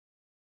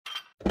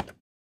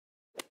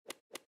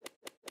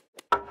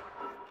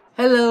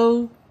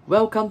Hello,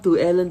 welcome to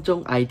Alan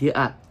Zhong Idea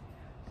Art.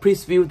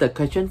 Please view the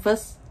question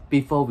first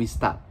before we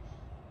start.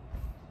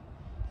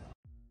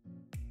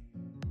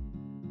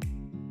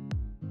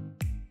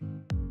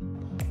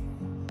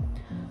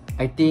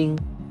 I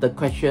think the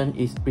question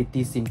is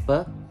pretty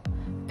simple.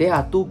 There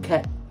are two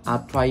cats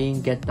are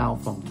trying to get down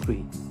from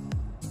tree.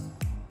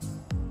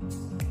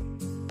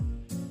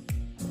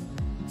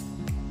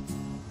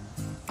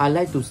 I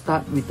like to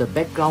start with the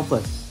background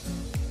first.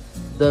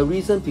 The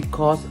reason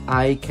because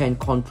I can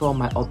control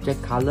my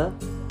object color,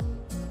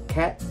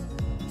 cat,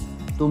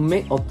 to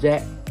make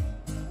object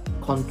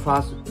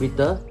contrast with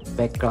the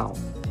background.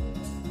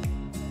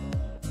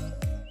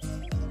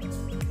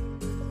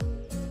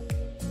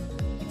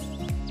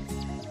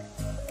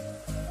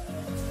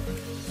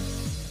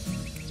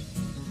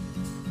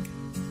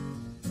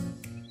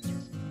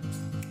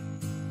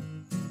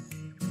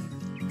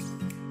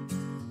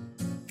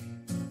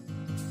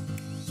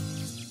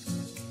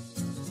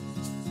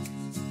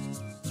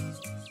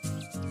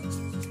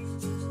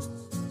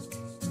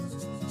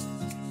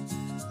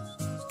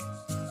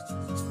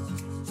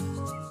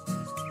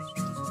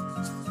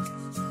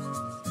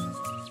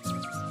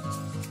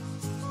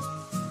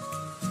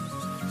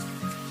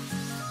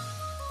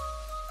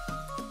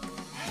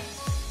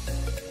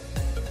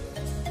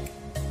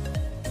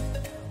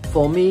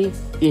 For me,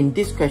 in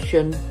this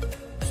question,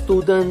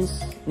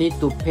 students need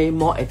to pay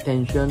more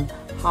attention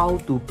how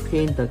to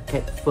paint the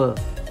cat fur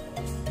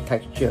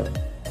texture.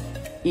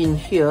 In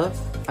here,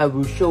 I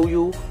will show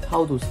you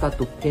how to start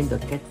to paint the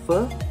cat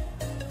fur.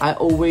 I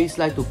always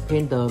like to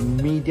paint the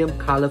medium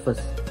color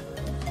first.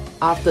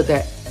 After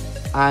that,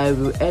 I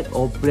will add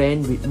or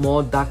blend with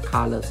more dark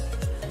colors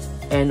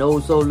and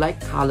also light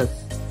colors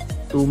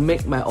to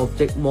make my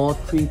object more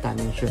 3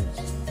 dimensions.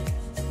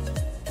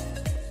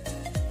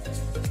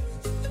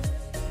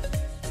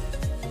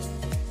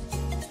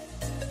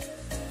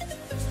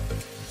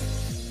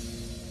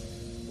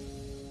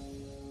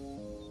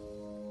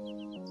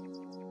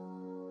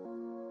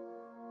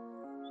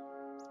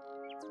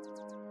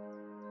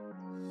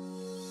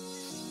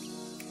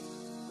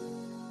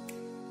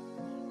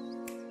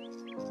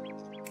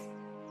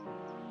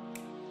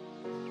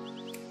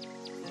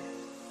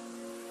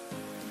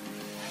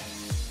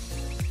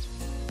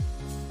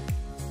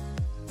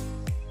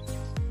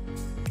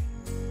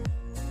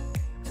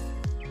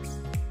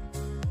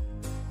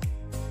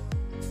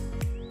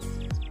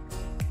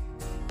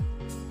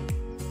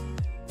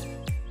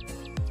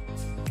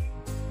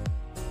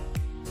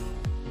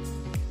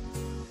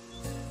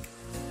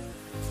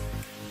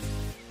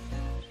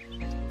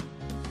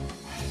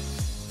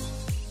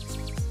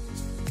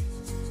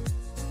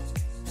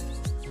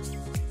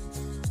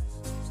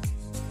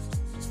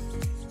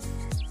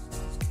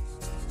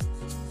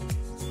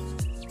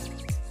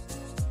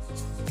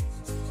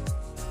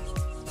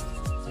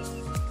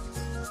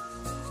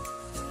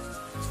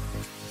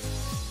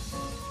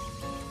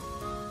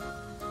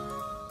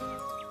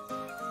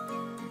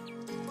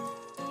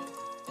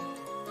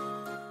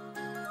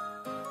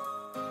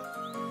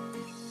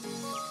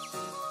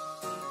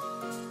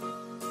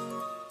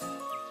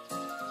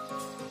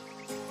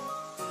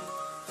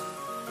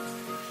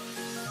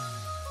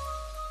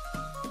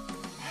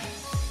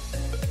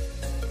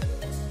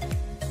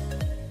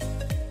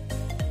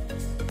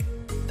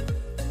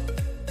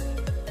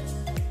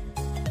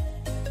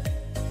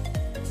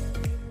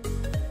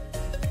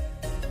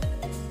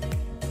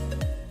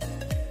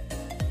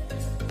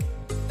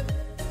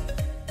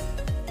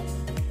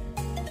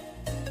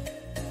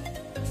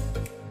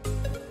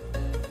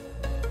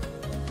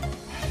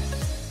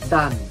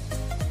 Done.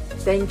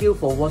 Thank you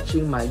for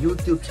watching my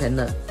YouTube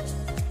channel.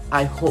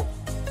 I hope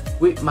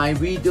with my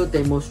video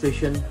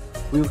demonstration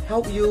will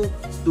help you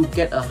to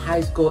get a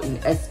high score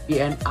in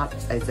SPM art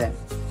exam.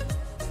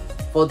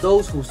 For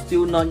those who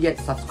still not yet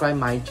subscribe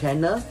my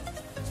channel,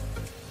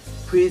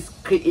 please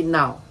click it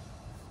now.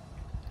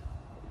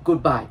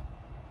 Goodbye.